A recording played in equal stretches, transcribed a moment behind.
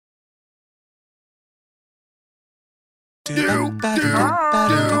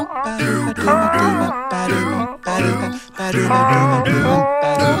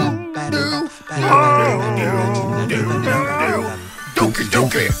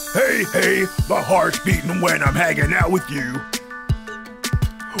Donkey, hey, my heart's beating when I'm hanging out with you.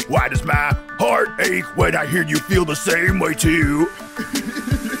 Why does my heart ache when I hear you feel the same way too?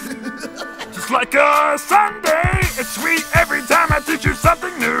 Just like a Sunday, it's sweet every time I teach you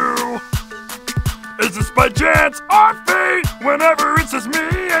something new. Is this by chance or fate whenever it's just me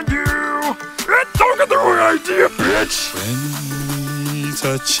and you? Don't get the wrong idea, bitch! Friendly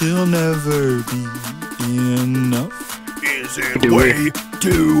touch will never be enough. Is it way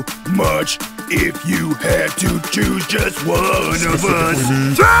too much if you had to choose just one of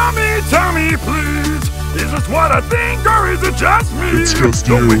us? Tell me please, is this what I think or is it just me? It's just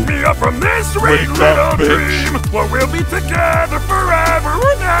Don't you. wake me up from this sweet Wake little up, bitch. dream. Well, we'll be together forever,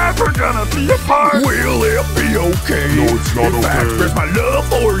 we're never gonna be apart. Will it be okay? No, it's not if I okay. express my love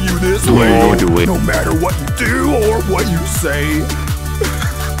for you this No, way? do it. No matter what you do or what you say,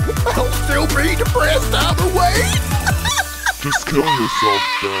 I'll still be depressed either way. Just kill yourself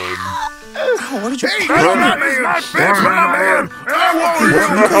then. What did you Hey, that's not me, my bitch, my man! I want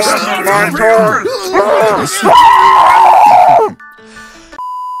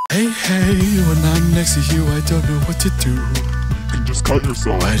Hey, when I'm next to you, I don't know what to do. You can just cut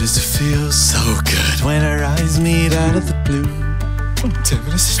yourself. Why does it feel so good when our eyes meet out of the blue? Tell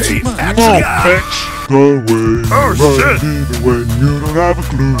me this is too much. Bitch. The way Oh, you shit. run even when you don't have a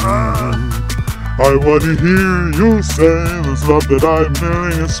clue. I wanna hear you say this love that I'm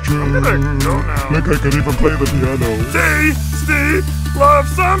feeling is true. I'm gonna go now. Like I could even play the piano. Steve, love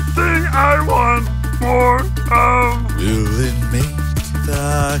something I want more of. Will it make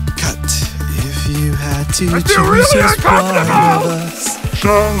the cut if you had to I feel choose really just one of uncomfortable. us?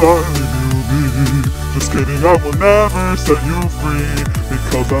 Shall I you be? Just kidding, I will never set you free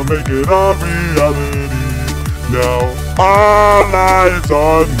because I'll make it a reality. Now all eyes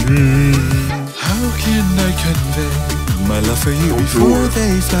on me. How can I convey my love for you Don't do before it.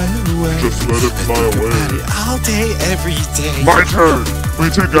 they fly away? Just let it fly Think away. about it all day, every day. My turn. We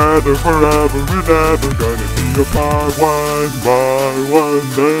together forever. We're never gonna be apart. One by one,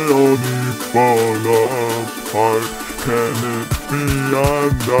 they only fall apart. Can it be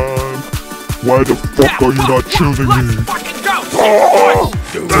undone? Why the fuck are you not choosing me?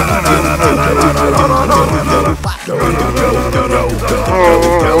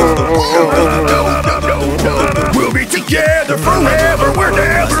 We'll be together forever, we're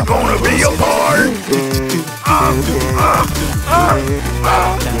never gonna be apart.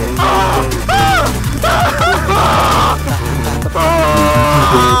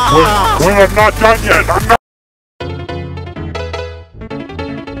 Wait, I'm not done yet. I'm not